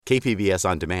KPBS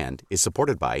On Demand is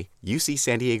supported by UC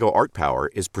San Diego Art Power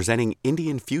is presenting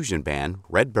Indian fusion band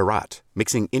Red Bharat,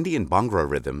 mixing Indian Bhangra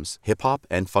rhythms, hip-hop,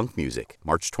 and funk music,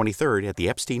 March 23rd at the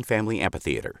Epstein Family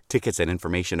Amphitheater. Tickets and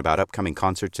information about upcoming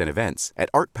concerts and events at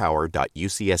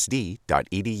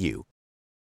artpower.ucsd.edu.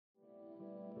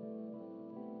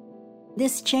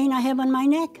 This chain I have on my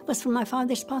neck was from my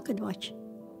father's pocket watch.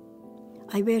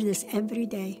 I wear this every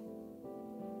day.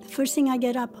 The first thing I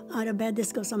get up out of bed,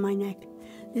 this goes on my neck.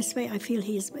 This way I feel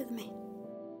he is with me.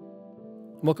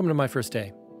 Welcome to My First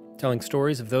Day, telling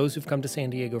stories of those who've come to San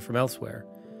Diego from elsewhere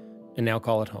and now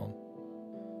call it home.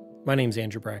 My name's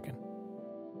Andrew Bracken.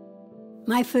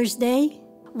 My first day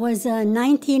was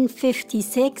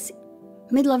 1956,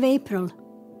 middle of April.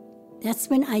 That's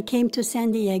when I came to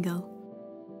San Diego.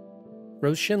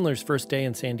 Rose Schindler's first day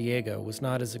in San Diego was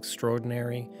not as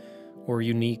extraordinary or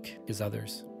unique as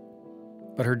others,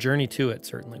 but her journey to it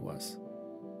certainly was.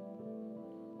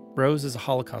 Rose is a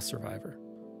Holocaust survivor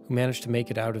who managed to make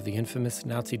it out of the infamous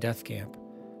Nazi death camp,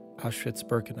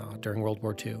 Auschwitz-Birkenau, during World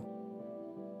War II.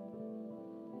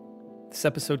 This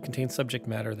episode contains subject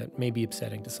matter that may be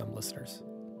upsetting to some listeners.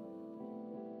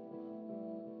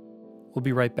 We'll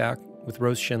be right back with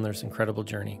Rose Schindler's incredible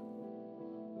journey.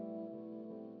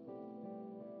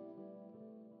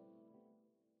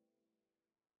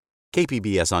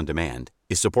 KPBS On Demand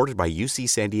is supported by UC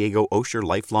San Diego Osher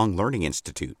Lifelong Learning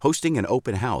Institute, hosting an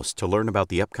open house to learn about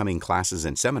the upcoming classes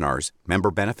and seminars,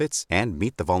 member benefits, and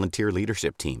meet the volunteer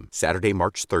leadership team. Saturday,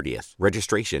 March 30th.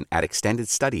 Registration at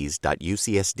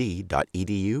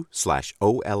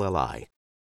extendedstudies.ucsd.edu/OLLI.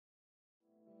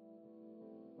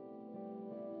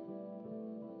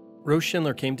 Rose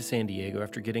Schindler came to San Diego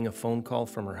after getting a phone call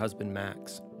from her husband,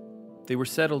 Max. They were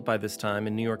settled by this time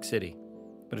in New York City,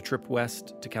 but a trip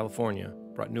west to California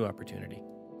brought new opportunity.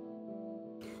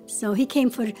 So he came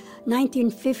for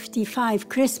 1955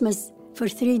 Christmas for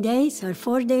 3 days or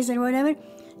 4 days or whatever.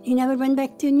 He never went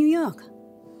back to New York.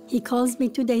 He calls me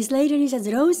 2 days later. He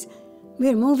says, Rose,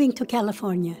 we're moving to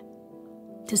California,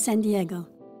 to San Diego.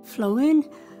 Flew in,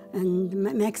 and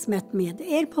Max met me at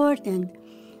the airport. And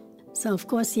so, of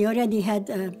course, he already had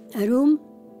a room.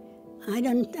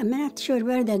 I'm not sure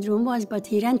where that room was, but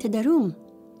he rented a room.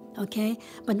 Okay,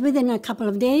 but within a couple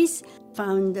of days,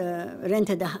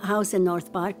 rented a house in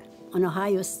North Park on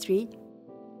Ohio Street.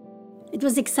 It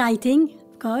was exciting,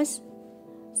 of course.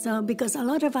 So, because a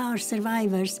lot of our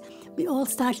survivors, we all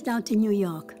started out in New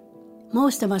York.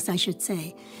 Most of us, I should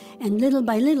say. And little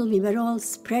by little, we were all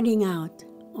spreading out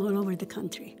all over the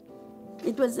country.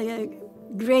 It was a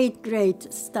great,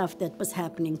 great stuff that was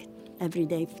happening every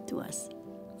day to us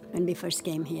when we first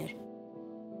came here.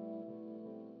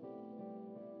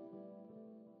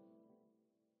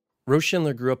 Rose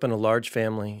Schindler grew up in a large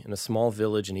family in a small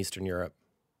village in Eastern Europe.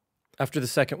 After the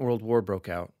Second World War broke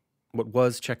out, what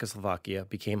was Czechoslovakia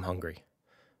became Hungary,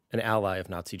 an ally of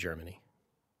Nazi Germany.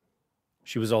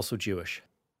 She was also Jewish.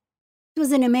 It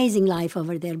was an amazing life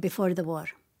over there before the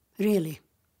war, really.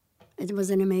 It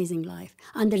was an amazing life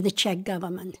under the Czech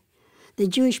government. The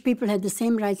Jewish people had the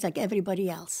same rights like everybody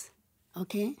else,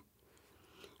 okay?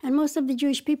 And most of the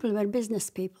Jewish people were business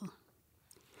people.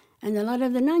 And a lot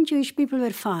of the non-Jewish people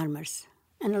were farmers.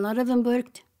 And a lot of them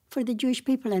worked for the Jewish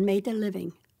people and made a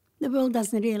living. The world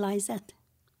doesn't realize that,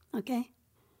 okay?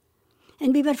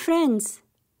 And we were friends.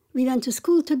 We went to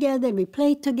school together, we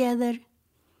played together,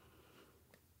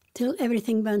 till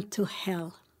everything went to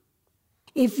hell.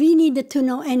 If we needed to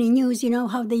know any news, you know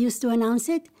how they used to announce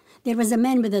it? There was a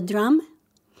man with a drum.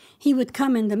 He would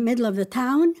come in the middle of the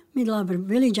town, middle of a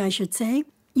village, I should say,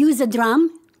 use a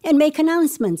drum and make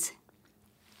announcements.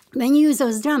 When you use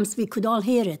those drums, we could all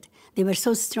hear it. They were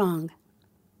so strong.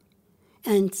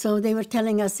 And so they were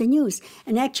telling us the news.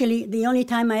 And actually, the only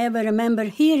time I ever remember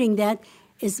hearing that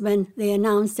is when they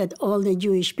announced that all the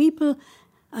Jewish people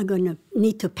are going to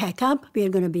need to pack up. We are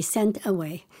going to be sent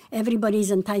away.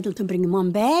 Everybody's entitled to bring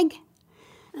one bag.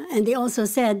 And they also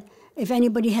said, if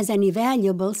anybody has any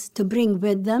valuables, to bring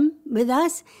with them, with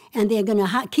us, and they're going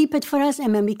to keep it for us,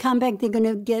 and when we come back, they're going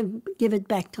to give it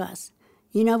back to us.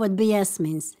 You know what BS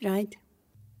means, right?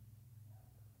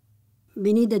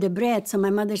 We needed a bread, so my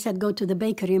mother said, go to the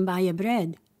bakery and buy a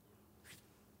bread.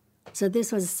 So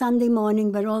this was Sunday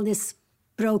morning where all this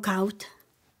broke out.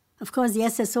 Of course, the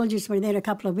SS soldiers were there a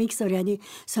couple of weeks already,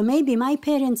 so maybe my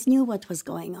parents knew what was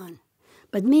going on.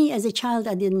 But me, as a child,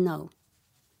 I didn't know.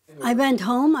 I went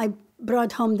home, I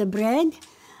brought home the bread.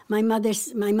 My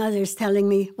mother's telling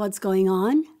me what's going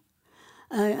on.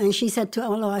 And she said to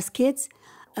all of us kids,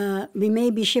 we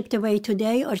may be shipped away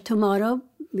today or tomorrow.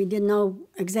 We didn't know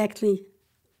exactly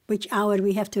which hour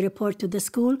we have to report to the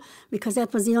school because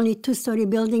that was the only two-story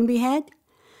building we had.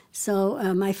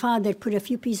 So my father put a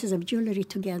few pieces of jewelry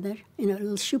together in a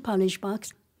little shoe polish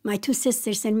box. My two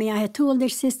sisters and me, I had two older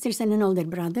sisters and an older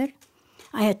brother.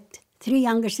 I had three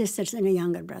younger sisters and a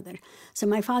younger brother. So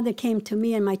my father came to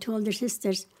me and my two older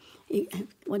sisters. He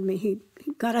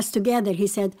got us together. He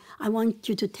said, I want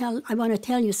to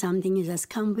tell you something. He says,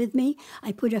 come with me.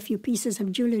 I put a few pieces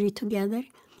of jewelry together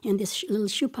in this little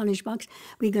shoe polish box.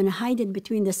 We're going to hide it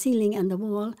between the ceiling and the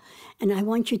wall. And I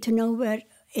want you to know where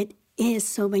it is.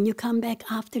 So when you come back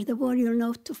after the war, you'll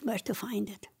know where to find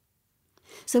it.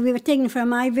 So we were taken from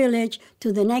my village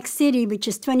to the next city, which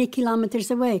is 20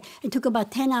 kilometers away. It took about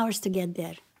 10 hours to get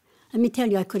there. Let me tell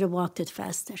you, I could have walked it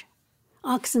faster.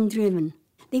 Oxen-driven.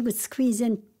 They would squeeze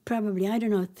in probably,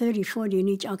 30, 40 in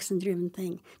each oxen-driven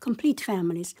thing. Complete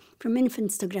families, from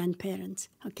infants to grandparents,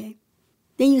 okay?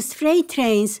 They used freight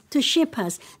trains to ship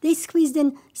us. They squeezed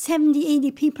in 70,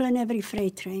 80 people in every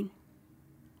freight train.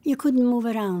 You couldn't move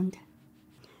around.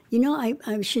 You know,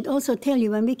 I should also tell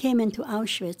you, when we came into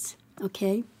Auschwitz,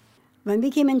 okay, when we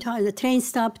came into the train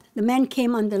stopped, the man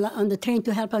came on the train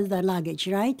to help us with our luggage,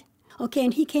 right? Okay,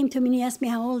 and he came to me and he asked me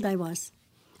how old I was.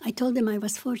 I told him I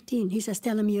was 14. He says,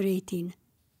 tell him you're 18.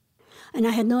 And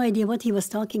I had no idea what he was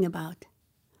talking about.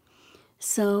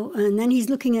 So, and then he's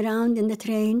looking around in the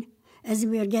train, as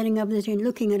we were getting up the train,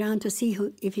 looking around to see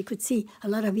if he could see a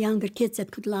lot of younger kids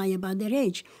that could lie about their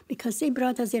age, because they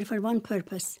brought us there for one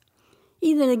purpose,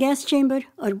 either the gas chamber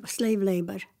or slave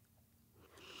labor.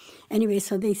 Anyway,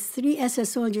 so these three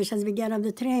SS soldiers, as we get off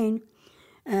the train,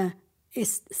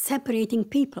 is separating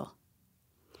people.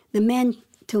 The men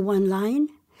to one line,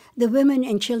 the women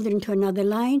and children to another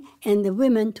line, and the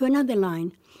women to another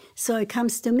line. So it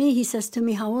comes to me, he says to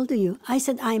me, how old are you? I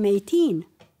said, I'm 18.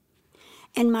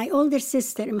 And my older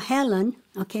sister, Helen,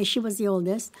 okay, she was the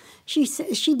oldest, she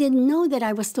didn't know that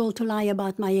I was told to lie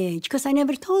about my age, because I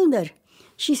never told her.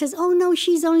 She says, oh no,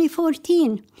 she's only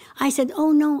 14. I said,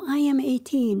 oh no, I am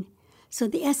 18. So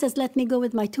the SS let me go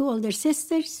with my two older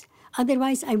sisters.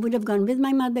 Otherwise, I would have gone with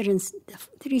my mother and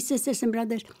three sisters and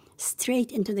brothers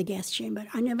straight into the gas chamber.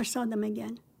 I never saw them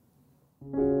again.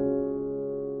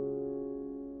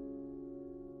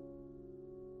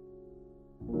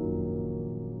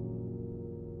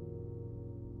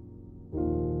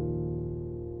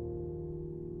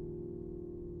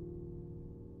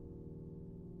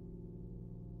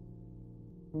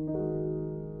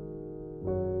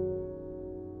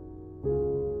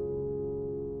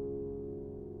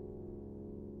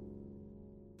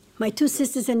 My two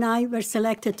sisters and I were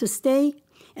selected to stay,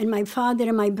 and my father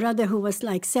and my brother, who was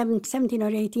like 17 or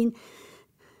 18.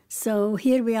 So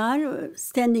here we are,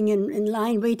 standing in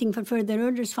line, waiting for further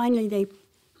orders. Finally, they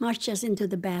marched us into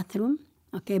the bathroom.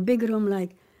 Okay, a big room,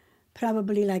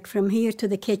 probably from here to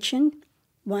the kitchen,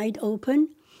 wide open.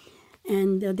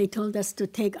 And they told us to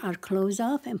take our clothes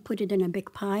off and put it in a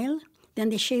big pile. Then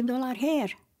they shaved all our hair.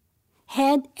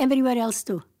 Head, everywhere else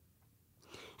too.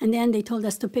 And then they told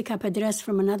us to pick up a dress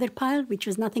from another pile, which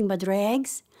was nothing but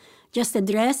rags. Just a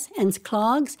dress and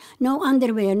clogs, no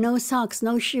underwear, no socks,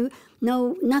 no shoe,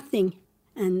 no nothing.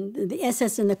 And the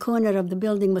SS in the corner of the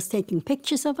building was taking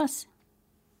pictures of us.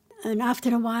 And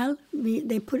after a while,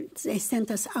 they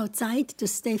sent us outside to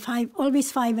stay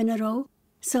always five in a row.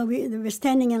 So we were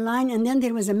standing in line, and then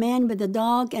there was a man with a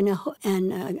dog, and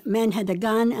a man had a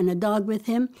gun and a dog with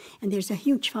him, and there's a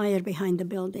huge fire behind the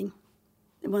building,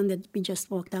 the one that we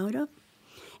just walked out of.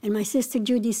 And my sister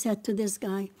Judy said to this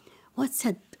guy, what's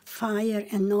that fire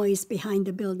and noise behind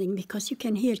the building? Because you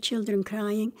can hear children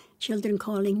crying, children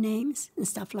calling names, and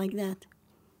stuff like that.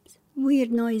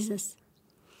 Weird noises.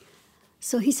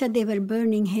 So he said they were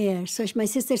burning hair. So my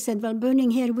sister said, well, burning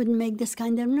hair wouldn't make this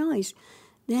kind of noise.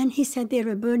 Then he said they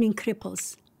were burning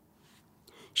cripples.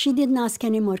 She didn't ask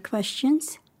any more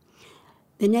questions.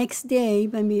 The next day,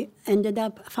 when we ended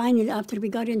up, finally, after we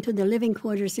got into the living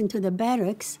quarters, into the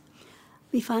barracks,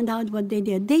 we found out what they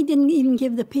did. They didn't even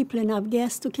give the people enough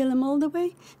gas to kill them all the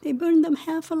way. They burned them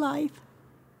half alive.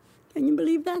 Can you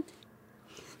believe that?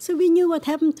 So we knew what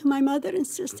happened to my mother and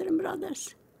sister and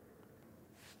brothers.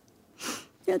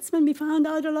 That's when we found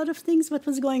out a lot of things, what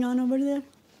was going on over there.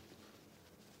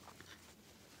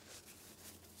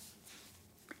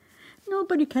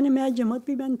 Nobody can imagine what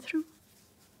we went through.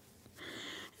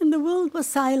 And the world was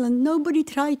silent. Nobody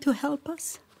tried to help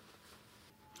us.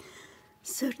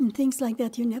 Certain things like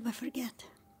that you never forget.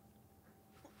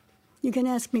 You can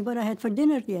ask me what I had for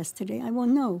dinner yesterday. I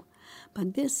won't know.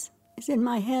 But this is in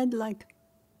my head like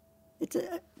it's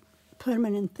a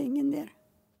permanent thing in there.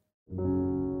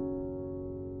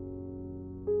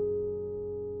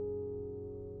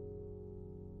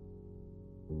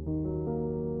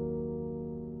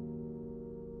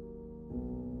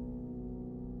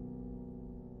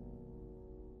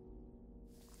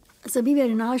 So we were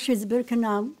in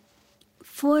Auschwitz-Birkenau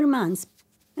 4 months.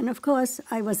 And of course,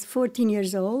 I was 14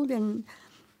 years old, and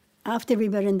after we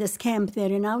were in this camp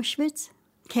there in Auschwitz,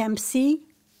 Camp C,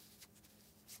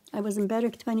 I was in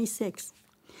Barrack 26.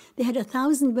 They had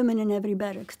 1,000 women in every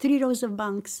barrack, 3 rows of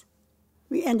bunks.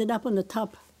 We ended up on the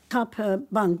top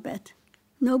bunk bed.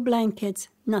 No blankets,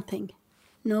 nothing.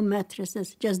 No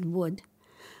mattresses, just wood.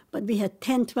 But we had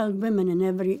 10, 12 women in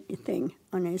everything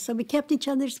on it. So we kept each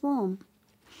other's warm.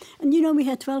 And you know, we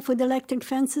had 12-foot electric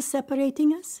fences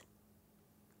separating us.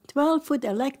 12-foot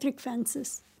electric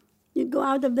fences. You go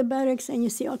out of the barracks and you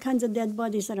see all kinds of dead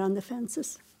bodies around the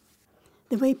fences.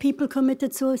 The way people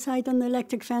committed suicide on the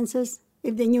electric fences,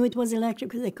 if they knew it was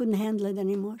electric, because they couldn't handle it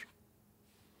anymore.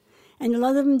 And a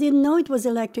lot of them didn't know it was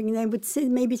electric, and they would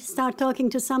maybe start talking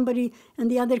to somebody in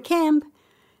the other camp,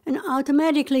 and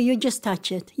automatically you just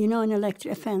touch it, you know, an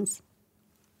electric fence.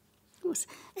 It was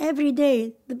every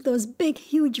day, those big,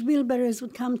 huge wheelbarrows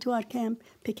would come to our camp,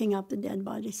 picking up the dead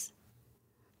bodies.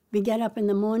 We get up in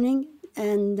the morning,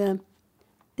 and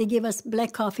they give us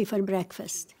black coffee for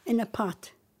breakfast in a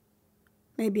pot,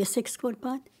 maybe a 6-quart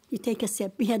pot. You take a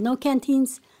sip. We had no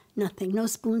canteens, nothing, no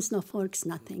spoons, no forks,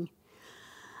 nothing.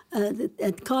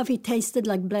 The coffee tasted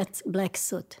like black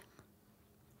soot.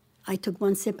 I took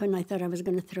one sip and I thought I was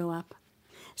going to throw up.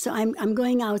 So I'm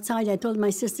going outside. I told my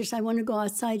sisters, I want to go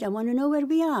outside. I want to know where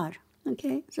we are,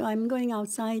 okay? So I'm going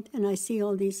outside and I see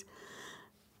all these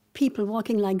people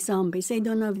walking like zombies. They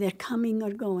don't know if they're coming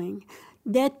or going.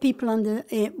 Dead people on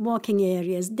the walking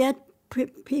areas. Dead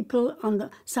people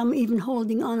some even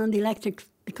holding on the electric,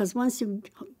 because once you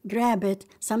grab it,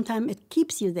 sometimes it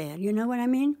keeps you there. You know what I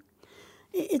mean?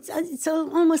 It's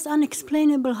almost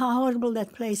unexplainable how horrible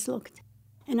that place looked.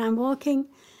 And I'm walking,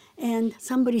 and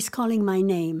somebody's calling my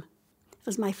name. It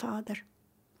was my father.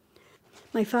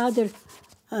 My father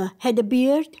had a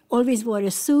beard, always wore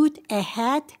a suit, a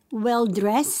hat,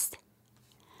 well-dressed.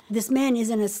 This man is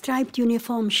in a striped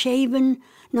uniform, shaven,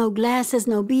 no glasses,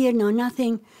 no beard, no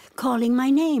nothing, calling my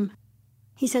name.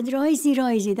 He said, Rosie,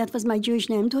 Rosie, that was my Jewish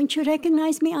name. Don't you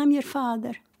recognize me? I'm your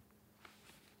father.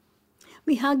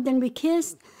 We hugged and we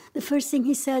kissed. The first thing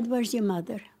he said, where's your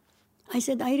mother? I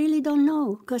said, I really don't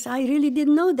know, because I really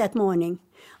didn't know that morning.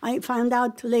 I found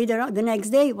out later, the next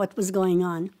day, what was going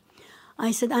on.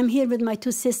 I said, I'm here with my 2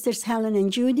 sisters, Helen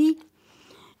and Judy.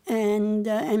 And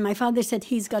my father said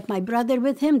he's got my brother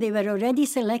with him. They were already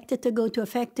selected to go to a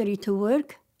factory to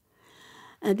work.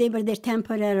 They were there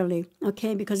temporarily,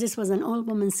 okay, because this was an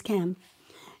all-women's camp.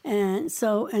 And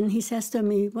he says to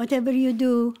me, whatever you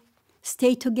do,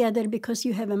 stay together because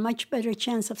you have a much better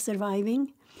chance of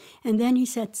surviving. And then he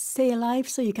said, stay alive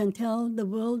so you can tell the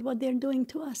world what they're doing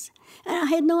to us. And I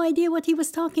had no idea what he was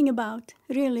talking about,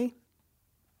 really.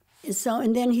 So,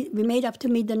 and then we made up to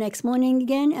meet the next morning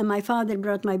again, and my father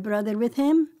brought my brother with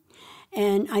him,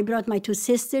 and I brought my 2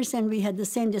 sisters, and we had the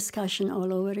same discussion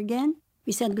all over again.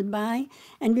 We said goodbye,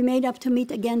 and we made up to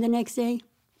meet again the next day,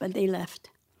 but they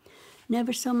left.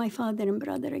 Never saw my father and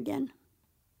brother again.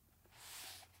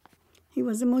 He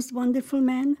was the most wonderful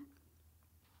man.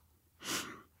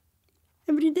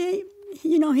 Every day,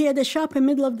 you know, he had a shop in the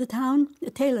middle of the town,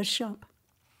 a tailor's shop.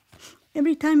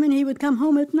 Every time when he would come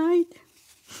home at night,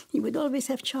 he would always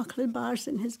have chocolate bars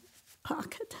in his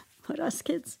pocket for us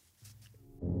kids.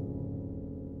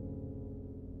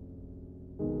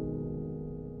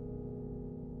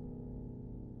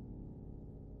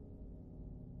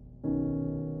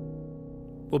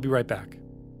 We'll be right back.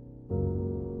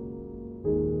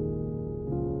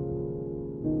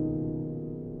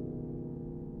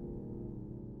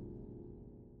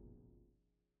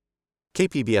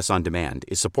 KPBS On Demand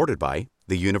is supported by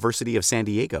the University of San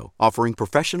Diego, offering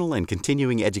professional and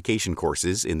continuing education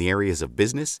courses in the areas of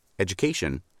business,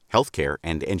 education, healthcare,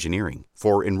 and engineering.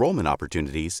 For enrollment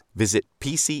opportunities, visit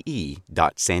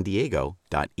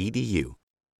pce.sandiego.edu.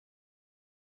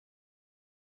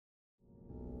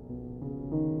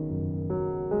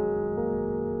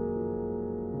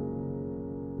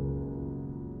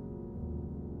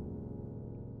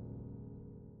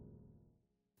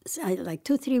 So like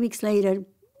 2-3 weeks later,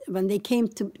 when they came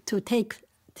to take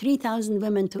 3,000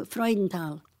 women to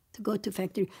Freudenthal to go to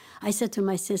factory, I said to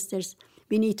my sisters,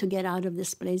 we need to get out of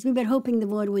this place. We were hoping the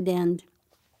war would end,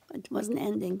 but it wasn't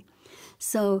ending.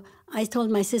 So I told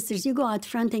my sisters, you go out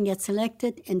front and get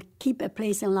selected and keep a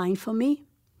place in line for me,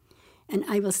 and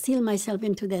I will steal myself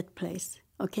into that place,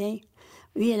 okay?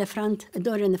 We had a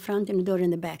door in the front and a door in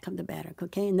the back of the barrack,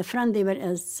 okay? In the front, they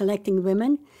were selecting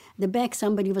women. The back,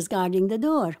 somebody was guarding the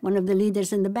door, one of the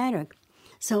leaders in the barrack.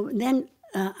 So then,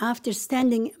 after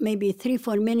standing maybe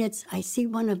 3-4 minutes, I see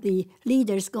one of the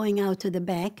leaders going out to the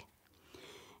back,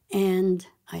 And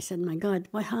I said, my God,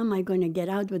 how am I going to get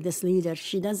out with this leader?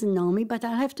 She doesn't know me, but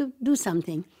I'll have to do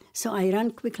something. So I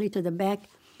ran quickly to the back.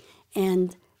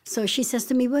 And so she says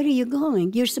to me, where are you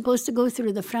going? You're supposed to go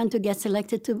through the front to get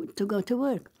selected to go to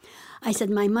work. I said,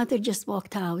 my mother just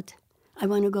walked out. I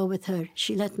want to go with her.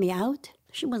 She let me out.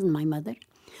 She wasn't my mother.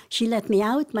 She let me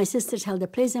out. My sisters held a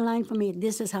place in line for me.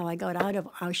 This is how I got out of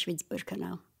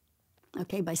Auschwitz-Birkenau,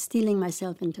 okay, by stealing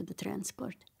myself into the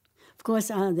transport. Of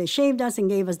course, they shaved us and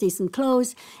gave us decent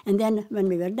clothes. And then when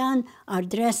we were done,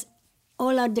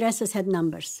 all our dresses had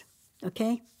numbers,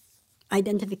 okay?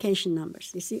 Identification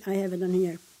numbers. You see, I have it on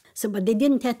here. So, but they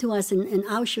didn't tattoo us in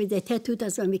Auschwitz. They tattooed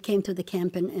us when we came to the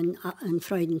camp in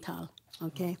Freudenthal,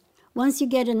 okay? Once you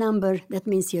get a number, that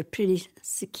means you're pretty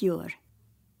secure.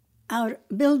 Our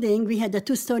building, we had a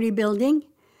 2-story building,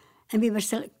 and we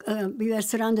were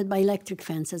surrounded by electric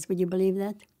fences. Would you believe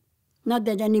that? Not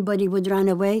that anybody would run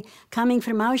away. Coming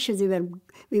from Auschwitz,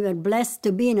 we were blessed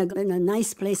to be in a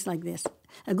nice place like this.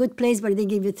 A good place where they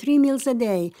give you 3 meals a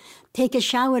day, take a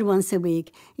shower once a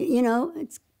week. You know,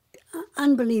 it's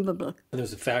unbelievable. And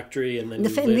there's a factory, and then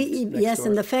next door.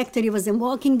 And the factory was in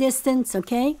walking distance,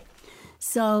 okay?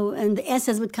 So, and the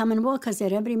SS would come and walk us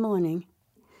there every morning.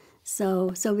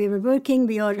 So we were working.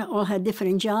 We all had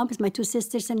different jobs, my 2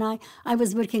 sisters and I. I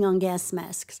was working on gas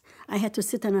masks. I had to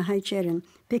sit on a high chair and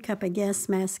pick up a gas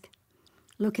mask,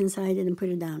 look inside it, and put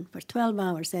it down for 12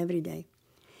 hours every day.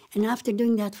 And after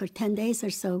doing that for 10 days or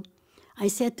so, I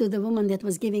said to the woman that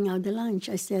was giving out the lunch,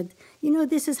 I said, you know,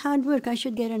 this is hard work. I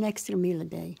should get an extra meal a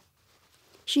day.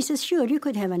 She says, sure, you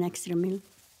could have an extra meal.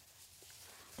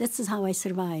 This is how I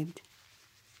survived.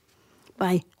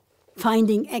 By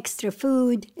finding extra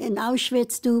food in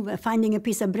Auschwitz, too, by finding a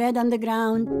piece of bread on the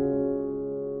ground.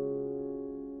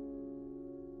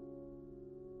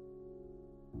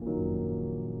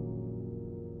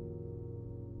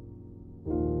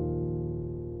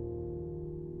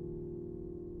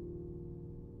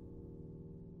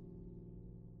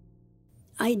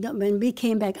 When we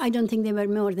came back, I don't think there were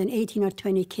more than 18 or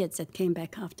 20 kids that came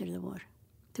back after the war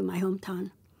to my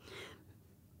hometown.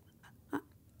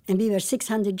 And we were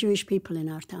 600 Jewish people in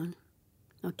our town,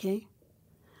 okay?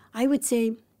 I would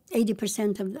say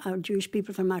 80% of our Jewish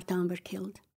people from our town were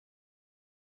killed.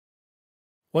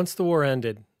 Once the war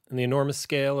ended and the enormous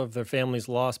scale of their family's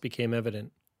loss became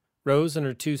evident, Rose and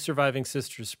her 2 surviving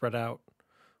sisters spread out,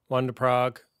 one to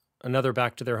Prague, another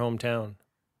back to their hometown.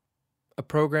 A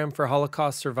program for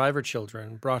Holocaust survivor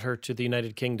children brought her to the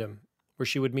United Kingdom, where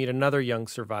she would meet another young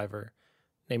survivor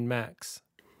named Max.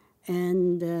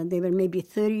 And there were maybe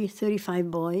 30, 35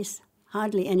 boys,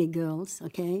 hardly any girls,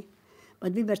 okay?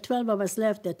 But we were 12 of us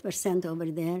left that were sent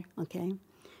over there, okay?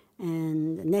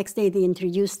 And the next day they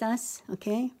introduced us,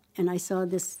 okay? And I saw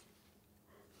this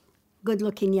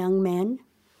good-looking young man.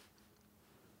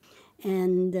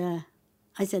 And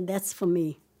I said, that's for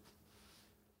me.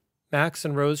 Max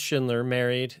and Rose Schindler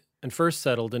married and first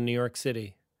settled in New York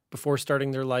City before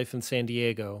starting their life in San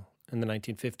Diego in the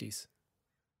 1950s.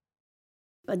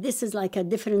 But this is like a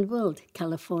different world,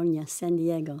 California, San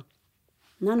Diego.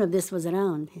 None of this was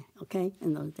around, okay,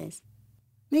 in those days.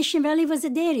 Mission Valley was a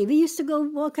dairy. We used to go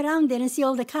walk around there and see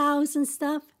all the cows and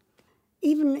stuff.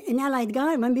 Even in Allied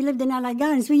Gardens, when we lived in Allied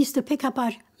Gardens, we used to pick up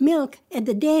our milk at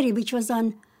the dairy, which was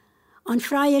on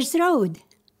Friars Road.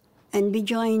 And we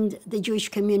joined the Jewish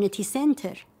Community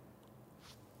Center.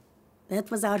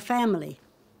 That was our family.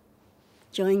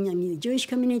 Joining the Jewish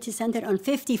Community Center on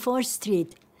 54th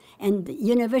Street and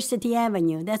University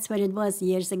Avenue. That's where it was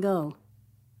years ago.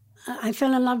 I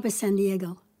fell in love with San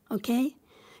Diego, okay?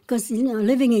 Because, you know,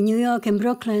 living in New York and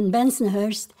Brooklyn,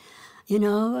 Bensonhurst, you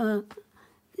know,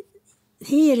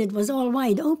 here it was all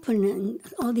wide open and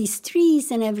all these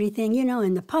trees and everything, you know,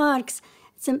 and the parks.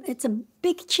 It's a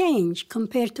big change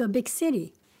compared to a big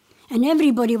city. And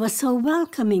everybody was so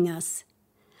welcoming us.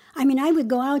 I mean, I would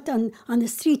go out on the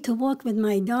street to walk with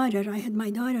my daughter. I had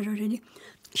my daughter already.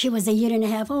 She was a year and a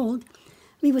half old.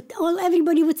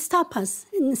 Everybody would stop us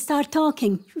and start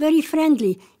talking, very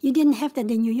friendly. You didn't have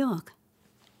that in New York.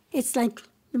 It's like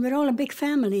we're all a big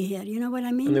family here, you know what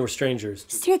I mean? And they were strangers.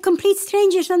 Complete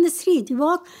strangers on the street. You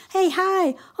walk, hey,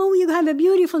 hi, oh, you have a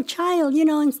beautiful child, you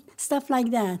know, and stuff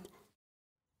like that.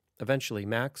 Eventually,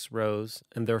 Max, Rose,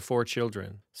 and their 4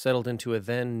 children settled into a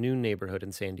then-new neighborhood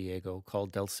in San Diego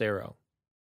called Del Cerro.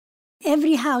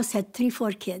 Every house had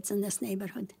 3-4 kids in this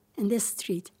neighborhood, in this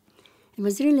street. It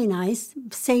was really nice,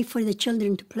 safe for the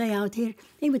children to play out here.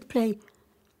 They would play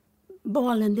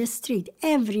ball in this street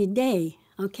every day,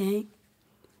 okay?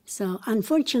 So,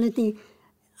 unfortunately,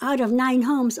 out of 9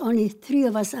 homes, only 3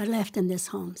 of us are left in these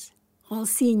homes, all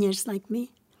seniors like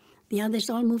me. The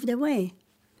others all moved away.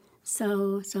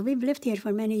 So we've lived here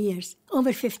for many years,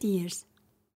 over 50 years.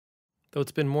 Though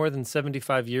it's been more than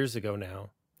 75 years ago now,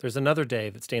 there's another day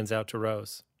that stands out to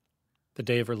Rose, the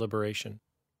day of her liberation.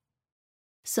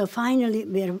 So finally,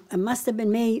 it must have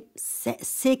been May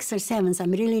 6th or 7th.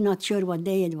 I'm really not sure what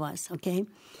day it was, okay?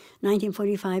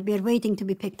 1945. We're waiting to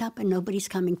be picked up, and nobody's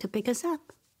coming to pick us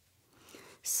up.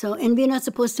 So, and we're not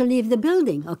supposed to leave the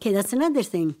building. Okay, that's another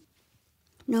thing.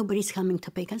 Nobody's coming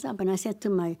to pick us up. And I said to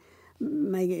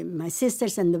my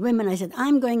sisters and the women, I said,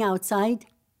 I'm going outside.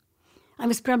 I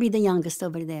was probably the youngest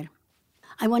over there.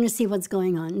 I want to see what's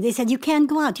going on. They said, you can't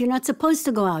go out. You're not supposed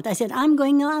to go out. I said, I'm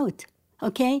going out.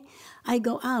 Okay? I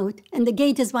go out, and the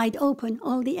gate is wide open.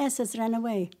 All the S's ran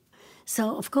away.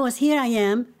 So, of course, here I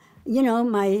am. You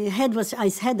know, I had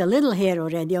a little hair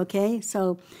already, okay?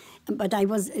 So, but I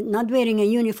was not wearing a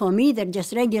uniform either,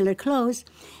 just regular clothes.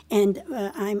 And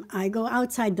I go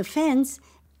outside the fence.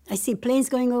 I see planes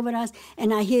going over us,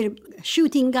 and I hear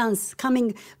shooting guns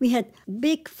coming. We had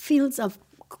big fields of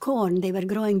corn. They were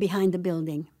growing behind the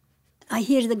building. I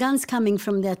hear the guns coming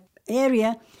from that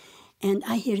area, and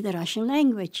I hear the Russian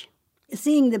language.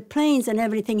 Seeing the planes and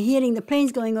everything, hearing the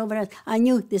planes going over us, I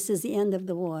knew this is the end of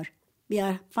the war. We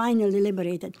are finally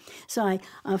liberated. So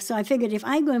I figured if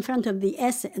I go in front of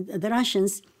the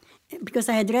Russians, because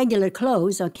I had regular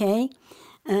clothes, okay,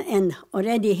 and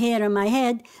already hair on my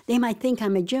head, they might think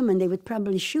I'm a German. They would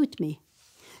probably shoot me.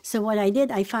 So what I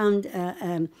did, I found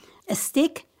a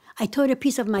stick. I tore a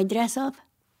piece of my dress off,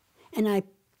 and I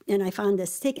found a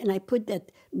stick, and I put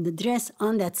the dress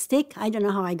on that stick. I don't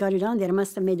know how I got it on there. I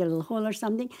must have made a little hole or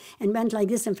something, and went like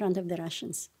this in front of the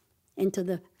Russians into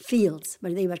the fields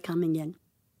where they were coming in.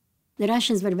 The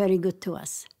Russians were very good to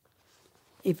us.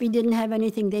 If we didn't have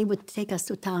anything, they would take us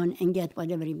to town and get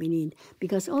whatever we need.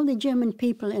 Because all the German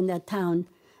people in that town,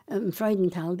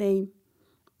 Freudenthal, they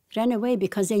ran away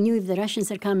because they knew if the Russians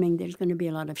are coming, there's going to be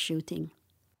a lot of shooting.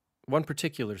 One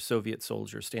particular Soviet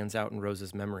soldier stands out in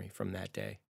Rose's memory from that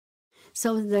day.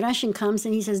 So the Russian comes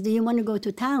and he says, do you want to go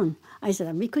to town? I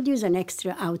said, we could use an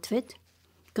extra outfit,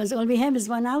 because all we have is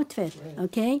one outfit,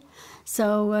 okay?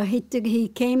 So he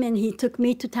came and he took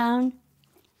me to town.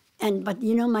 But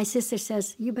you know, my sister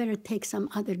says, you better take some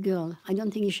other girl. I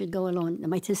don't think you should go alone.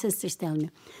 My two sisters tell me.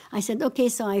 I said, okay,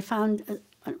 so I found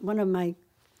one of my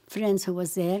friends who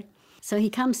was there. So he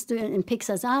comes and picks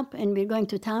us up, and we're going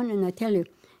to town, and I tell you,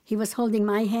 he was holding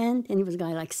my hand, and he was a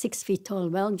guy like 6 feet tall,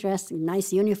 well-dressed,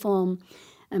 nice uniform,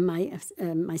 and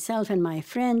myself and my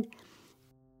friend.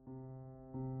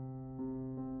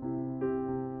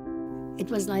 It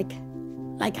was like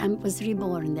I was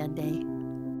reborn that day.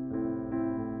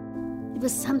 It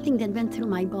was something that went through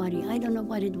my body. I don't know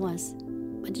what it was,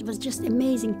 but it was just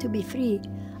amazing to be free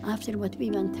after what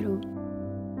we went through.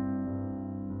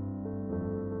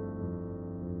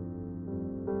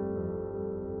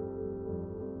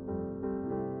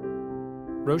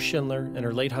 Rose Schindler and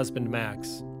her late husband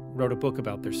Max wrote a book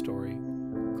about their story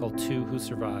called Two Who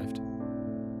Survived.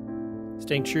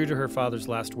 Staying true to her father's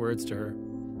last words to her,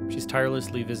 she's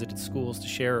tirelessly visited schools to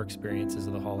share her experiences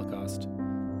of the Holocaust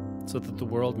so that the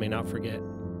world may not forget.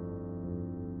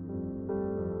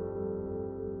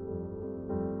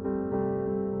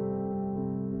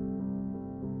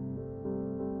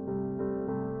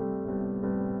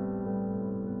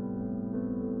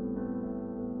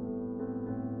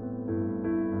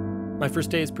 My First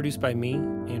Day is produced by me,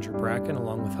 Andrew Bracken,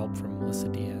 along with help from Melissa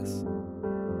Diaz.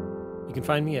 You can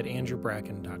find me at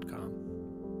andrewbracken.com.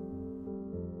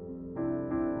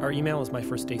 Our email is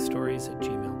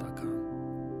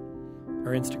myfirstdaystories@gmail.com.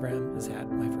 Our Instagram is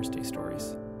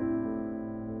 @myfirstdaystories.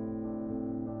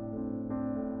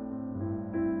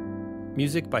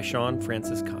 Music by Sean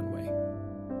Francis Conway.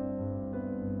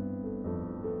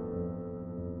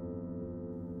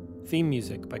 Theme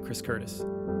music by Chris Curtis.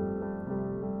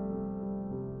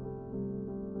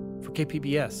 For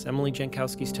KPBS, Emily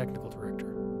Jankowski's technical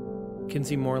director.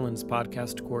 Kinsey Moreland's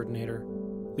podcast coordinator.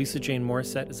 Lisa Jane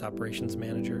Morissette is operations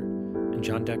manager. And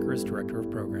John Decker is director of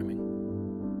programming.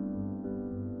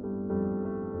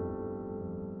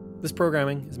 This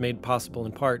programming is made possible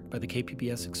in part by the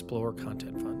KPBS Explorer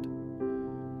Content Fund.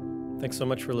 Thanks so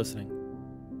much for listening.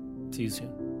 See you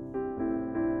soon.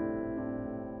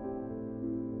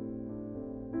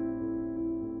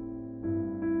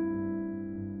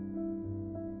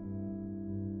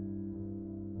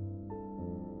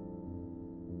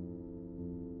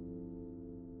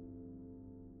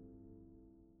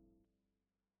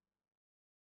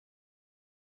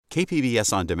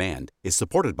 KPBS On Demand is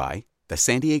supported by the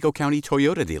San Diego County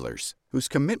Toyota dealers, whose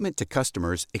commitment to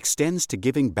customers extends to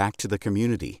giving back to the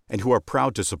community, and who are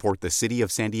proud to support the City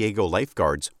of San Diego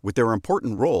lifeguards with their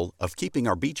important role of keeping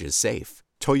our beaches safe.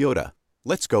 Toyota,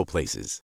 let's go places.